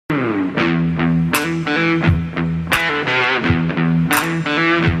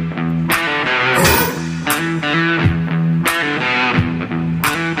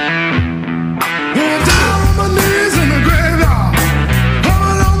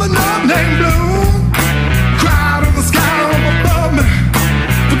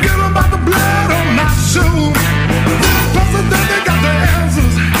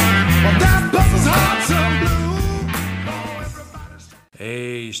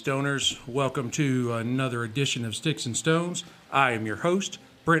Stoners. Welcome to another edition of Sticks and Stones. I am your host,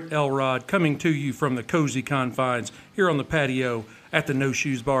 Brent Elrod, coming to you from the cozy confines here on the patio at the No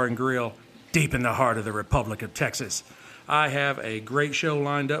Shoes Bar and Grill, deep in the heart of the Republic of Texas. I have a great show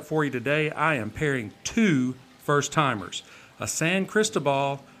lined up for you today. I am pairing two first-timers, a San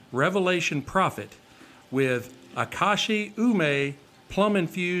Cristobal Revelation Prophet with Akashi Ume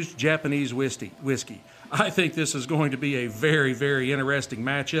plum-infused Japanese whiskey. I think this is going to be a very, very interesting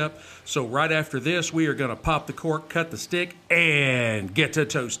matchup. So right after this, we are going to pop the cork, cut the stick, and get to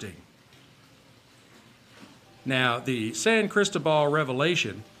toasting. Now, the San Cristobal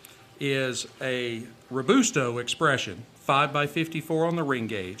Revelation is a Robusto expression, 5x54 on the ring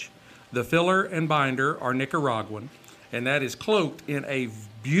gauge. The filler and binder are Nicaraguan, and that is cloaked in a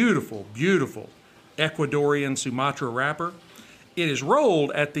beautiful, beautiful Ecuadorian Sumatra wrapper. It is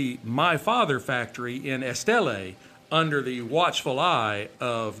rolled at the My Father factory in Esteli under the watchful eye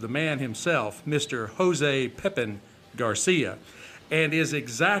of the man himself, Mr. Jose Pepin Garcia, and is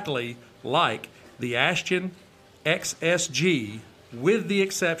exactly like the Ashton XSG with the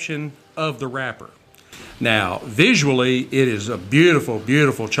exception of the wrapper. Now, visually, it is a beautiful,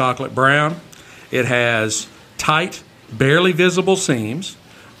 beautiful chocolate brown. It has tight, barely visible seams,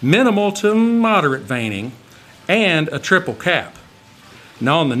 minimal to moderate veining, and a triple cap.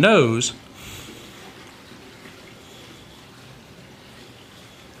 Now on the nose,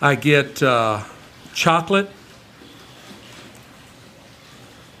 I get chocolate,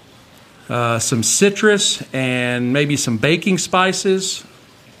 some citrus, and maybe some baking spices,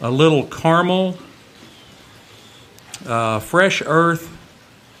 a little caramel, fresh earth,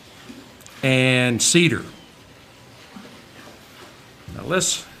 and cedar. Now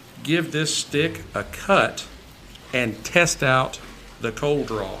let's give this stick a cut and test out the cold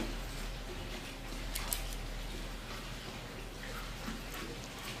draw.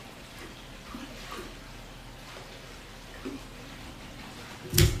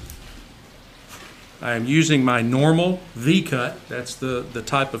 I am using my normal V cut. That's the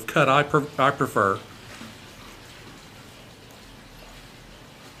type of cut I prefer.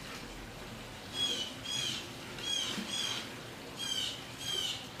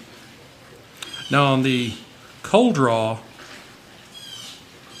 Now on the cold draw,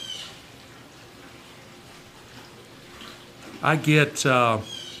 I get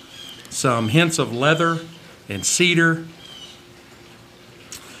some hints of leather and cedar,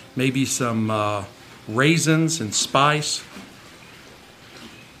 maybe some raisins and spice.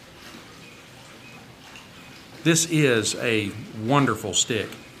 This is a wonderful stick.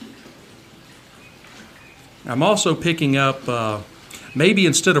 I'm also picking up, maybe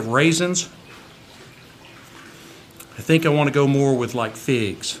instead of raisins, I think I want to go more with like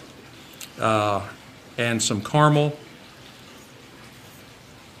figs and some caramel.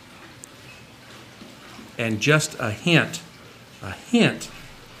 And just a hint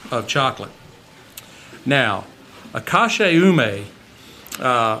of chocolate. Now, Akashi Ume,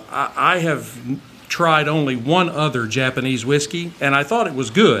 I have tried only one other Japanese whiskey, and I thought it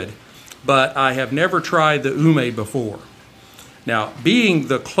was good, but I have never tried the Ume before. Now, being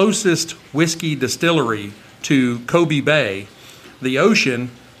the closest whiskey distillery to Kobe Bay, the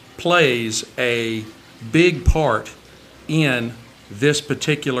ocean plays a big part in this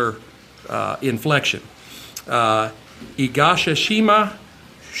particular inflection. Igashishima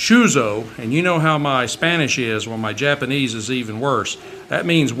Shuzo, and you know how my Spanish is, well, my Japanese is even worse. That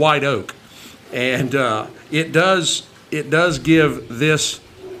means white oak, and it does give this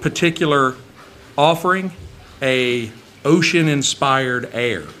particular offering a ocean-inspired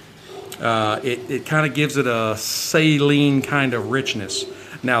air. It kind of gives it a saline kind of richness.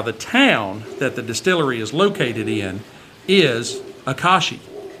 Now, the town that the distillery is located in is Akashi,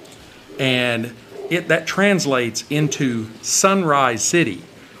 and that translates into Sunrise City,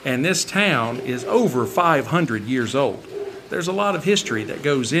 and this town is over 500 years old. There's a lot of history that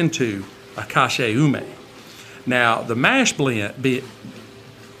goes into Akashi Ume. Now, the mash blend is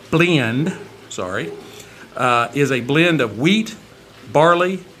a blend of wheat,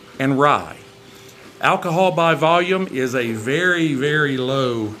 barley, and rye. Alcohol by volume is a very, very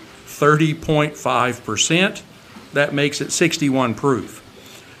low 30.5%. That makes it 61 proof.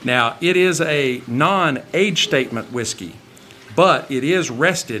 Now, it is a non-age statement whiskey, but it is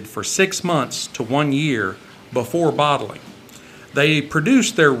rested for 6 months to 1 year before bottling. They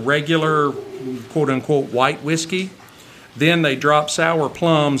produce their regular, quote-unquote, white whiskey. Then they drop sour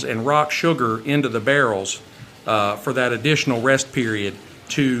plums and rock sugar into the barrels for that additional rest period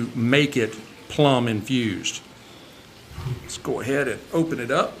to make it plum infused. Let's go ahead and open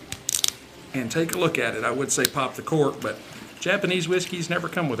it up and take a look at it. I would say pop the cork, but Japanese whiskeys never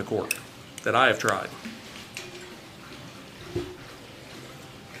come with a cork that I have tried.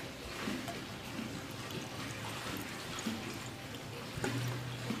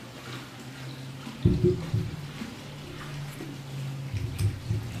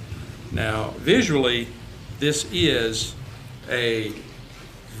 Now, visually, this is a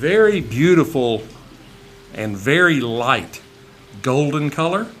very beautiful and very light golden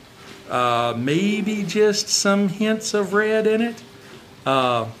color. Maybe just some hints of red in it.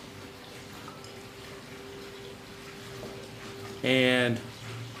 And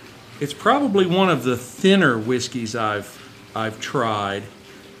it's probably one of the thinner whiskeys I've tried.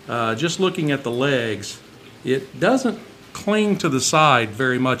 Just looking at the legs, it doesn't cling to the side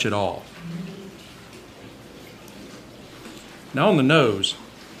very much at all. Now on the nose,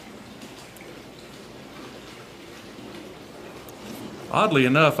 oddly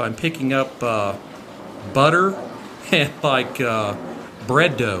enough, I'm picking up butter and like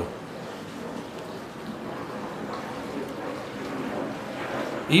bread dough.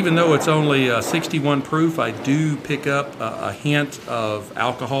 Even though it's only 61 proof, I do pick up a hint of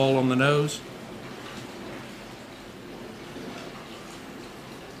alcohol on the nose.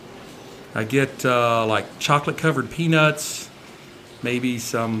 I get like chocolate-covered peanuts, maybe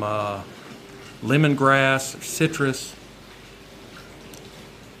some lemongrass, citrus.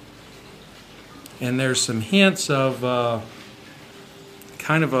 And there's some hints of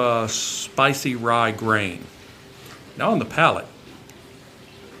kind of a spicy rye grain. Now on the palate,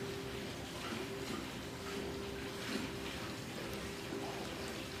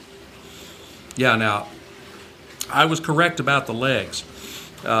 yeah, now I was correct about the legs.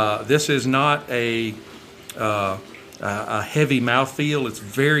 This is not a heavy mouthfeel. It's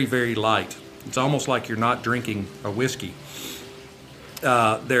very, very light. It's almost like you're not drinking a whiskey.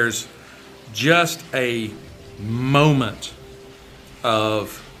 There's just a moment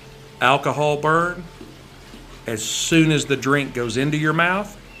of alcohol burn as soon as the drink goes into your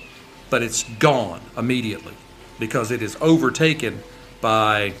mouth, but it's gone immediately because it is overtaken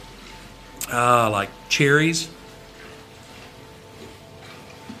by like cherries.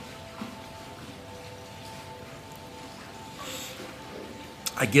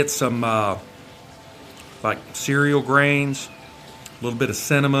 I get some like cereal grains, a little bit of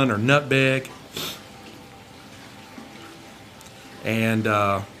cinnamon or nutmeg, and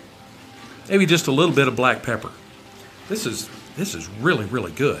maybe just a little bit of black pepper. This is really,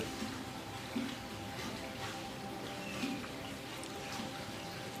 really good.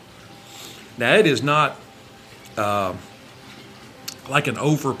 Now it is not like an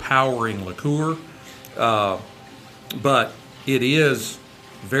overpowering liqueur, but it is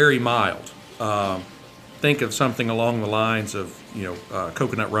very mild. Think of something along the lines of,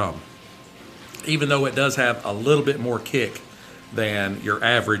 coconut rum. Even though it does have a little bit more kick than your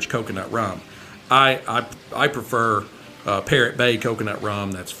average coconut rum, I prefer Parrot Bay coconut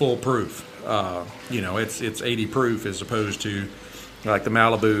rum that's full proof. It's 80 proof as opposed to like the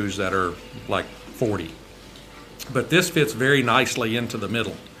Malibus that are like 40. But this fits very nicely into the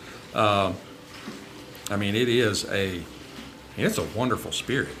middle. It's a wonderful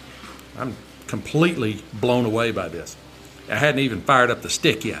spirit. I'm completely blown away by this. I hadn't even fired up the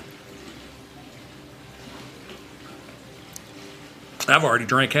stick yet. I've already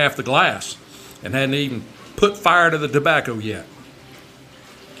drank half the glass and hadn't even put fire to the tobacco yet.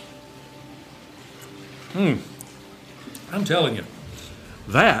 I'm telling you,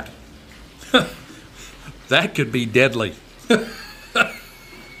 that could be deadly.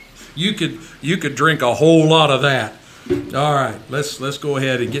 You could drink a whole lot of that. All right, let's go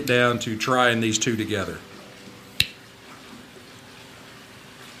ahead and get down to trying these two together.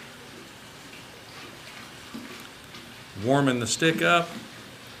 Warming the stick up.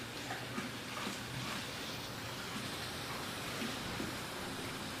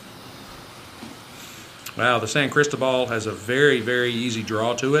 Wow, the San Cristobal has a very, very easy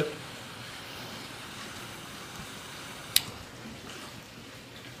draw to it.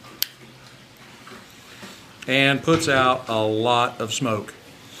 And puts out a lot of smoke.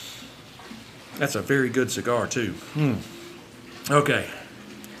 That's a very good cigar too. Okay.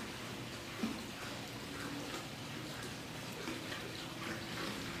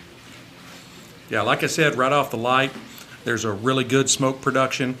 Yeah, like I said, right off the light, there's a really good smoke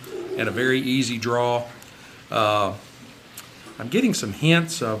production and a very easy draw. I'm getting some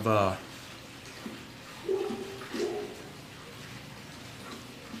hints of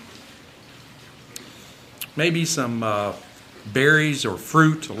maybe some berries or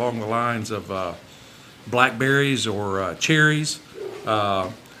fruit along the lines of blackberries or cherries.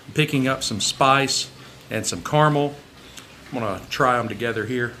 Picking up some spice and some caramel. I'm going to try them together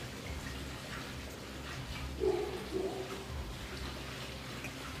here.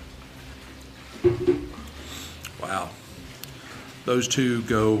 Wow. Those two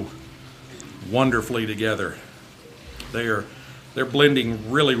go wonderfully together. They're blending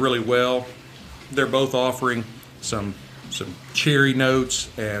really, really well. They're both offering some cherry notes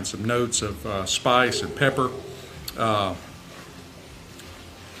and some notes of spice and pepper.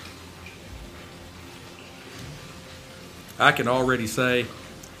 I can already say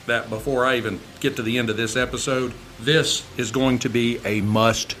that before I even get to the end of this episode, this is going to be a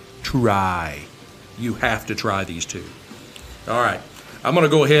must try. You have to try these two. All right, I'm going to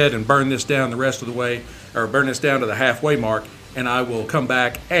go ahead and burn this down the rest of the way, or burn this down to the halfway mark, and I will come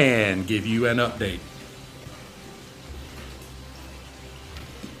back and give you an update.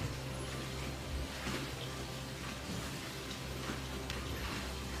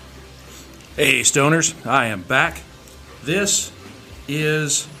 Hey Stoners, I am back. This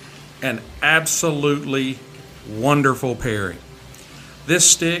is an absolutely wonderful pairing. This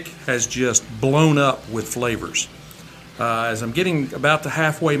stick has just blown up with flavors. As I'm getting about the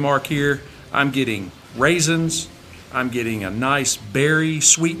halfway mark here, I'm getting raisins, I'm getting a nice berry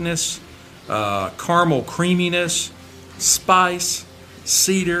sweetness, caramel creaminess, spice,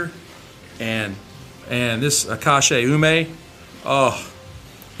 cedar, and this Akashi ume. Oh,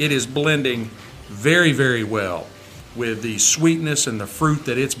 it is blending very, very well with the sweetness and the fruit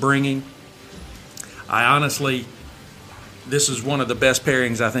that it's bringing. I honestly, this is one of the best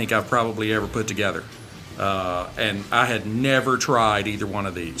pairings I think I've probably ever put together. And I had never tried either one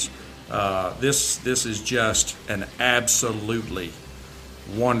of these. This is just an absolutely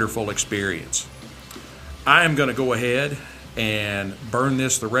wonderful experience. I am going to go ahead and burn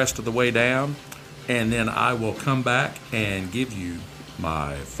this the rest of the way down, and then I will come back and give you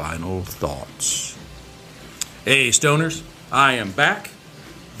my final thoughts. Hey Stoners, I am back.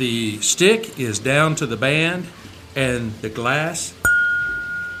 The stick is down to the band and the glass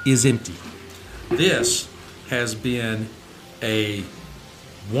is empty. This has been a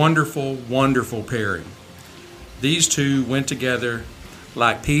wonderful, wonderful pairing. These two went together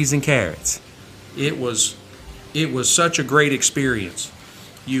like peas and carrots. It was such a great experience.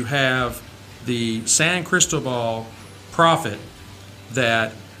 You have the San Cristobal Prophet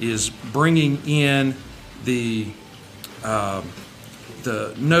that is bringing in the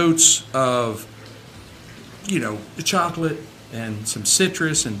notes of, the chocolate and some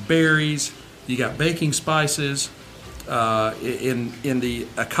citrus and berries. You got baking spices. In the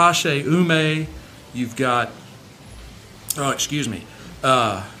Akashi ume, you've got,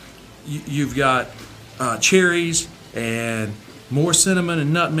 you've got cherries and more cinnamon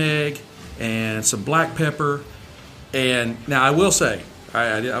and nutmeg and some black pepper. And now I will say,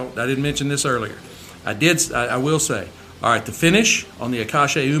 I didn't mention this earlier. I will say, all right, the finish on the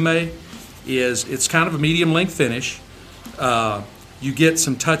Akashi ume it's kind of a medium length finish. You get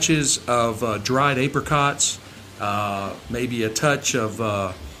some touches of dried apricots, maybe a touch of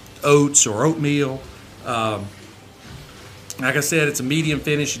oats or oatmeal. Like I said, it's a medium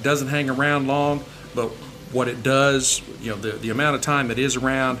finish. It doesn't hang around long, but what it does, the amount of time it is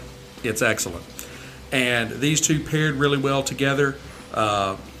around, it's excellent. And these two paired really well together.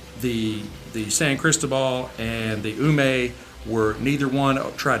 The San Cristobal and the ume were, neither one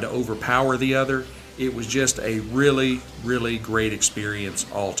tried to overpower the other. It was just a really, really great experience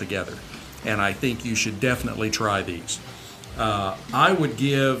altogether. And I think you should definitely try these. I would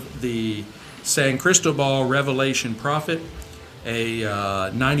give the San Cristobal Revelation Prophet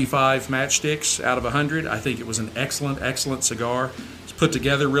a 95 matchsticks out of 100. I think it was an excellent, excellent cigar. It's put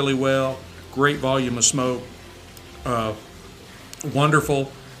together really well. Great volume of smoke.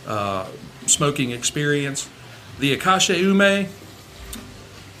 Wonderful smoking experience. The Akashi ume,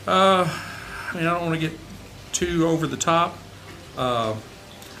 I don't want to get too over the top. I'll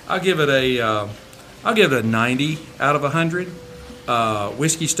give it a 90 out of 100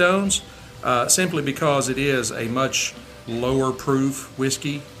 whiskey stones, simply because it is a much lower proof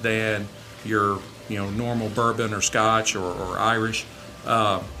whiskey than your normal bourbon or Scotch or Irish.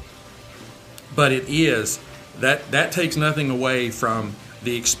 But it is that takes nothing away from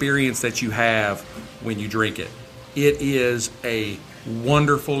the experience that you have when you drink it. It is a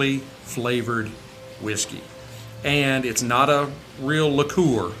wonderfully flavored whiskey, and it's not a real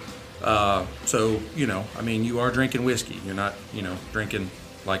liqueur. So you are drinking whiskey. You're not drinking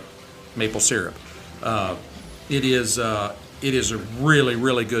like maple syrup. It is a really,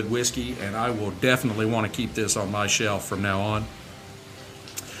 really good whiskey, and I will definitely want to keep this on my shelf from now on.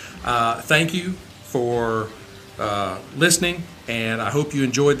 Thank you for listening, and I hope you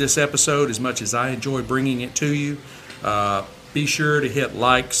enjoyed this episode as much as I enjoyed bringing it to you. Be sure to hit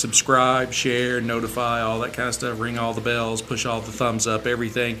like, subscribe, share, notify, all that kind of stuff. Ring all the bells, push all the thumbs up,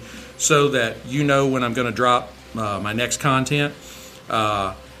 everything, so that you know when I'm going to drop my next content.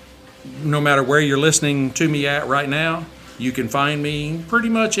 No matter where you're listening to me at right now, you can find me pretty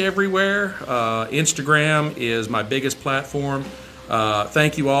much everywhere. Instagram is my biggest platform.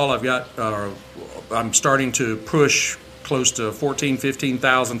 Thank you all. I'm starting to push close to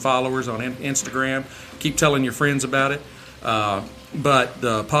 15,000 followers on Instagram. Keep telling your friends about it. But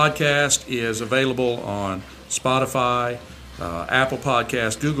the podcast is available on Spotify, Apple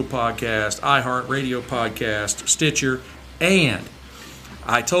Podcast, Google Podcast, iHeartRadio Podcast, Stitcher, and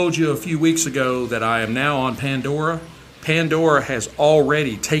I told you a few weeks ago that I am now on Pandora. Pandora has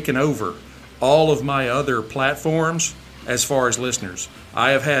already taken over all of my other platforms as far as listeners. I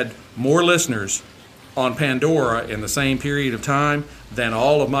have had more listeners on Pandora in the same period of time than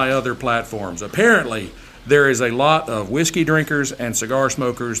all of my other platforms. Apparently, there is a lot of whiskey drinkers and cigar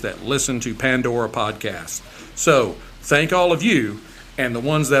smokers that listen to Pandora podcasts. So, thank all of you, and the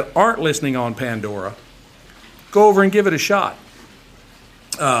ones that aren't listening on Pandora, go over and give it a shot.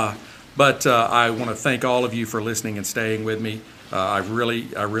 But I want to thank all of you for listening and staying with me. I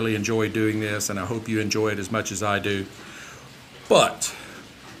really enjoy doing this, and I hope you enjoy it as much as I do. But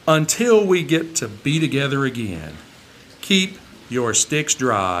until we get to be together again, keep your sticks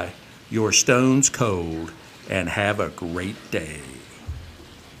dry, your stones cold, and have a great day.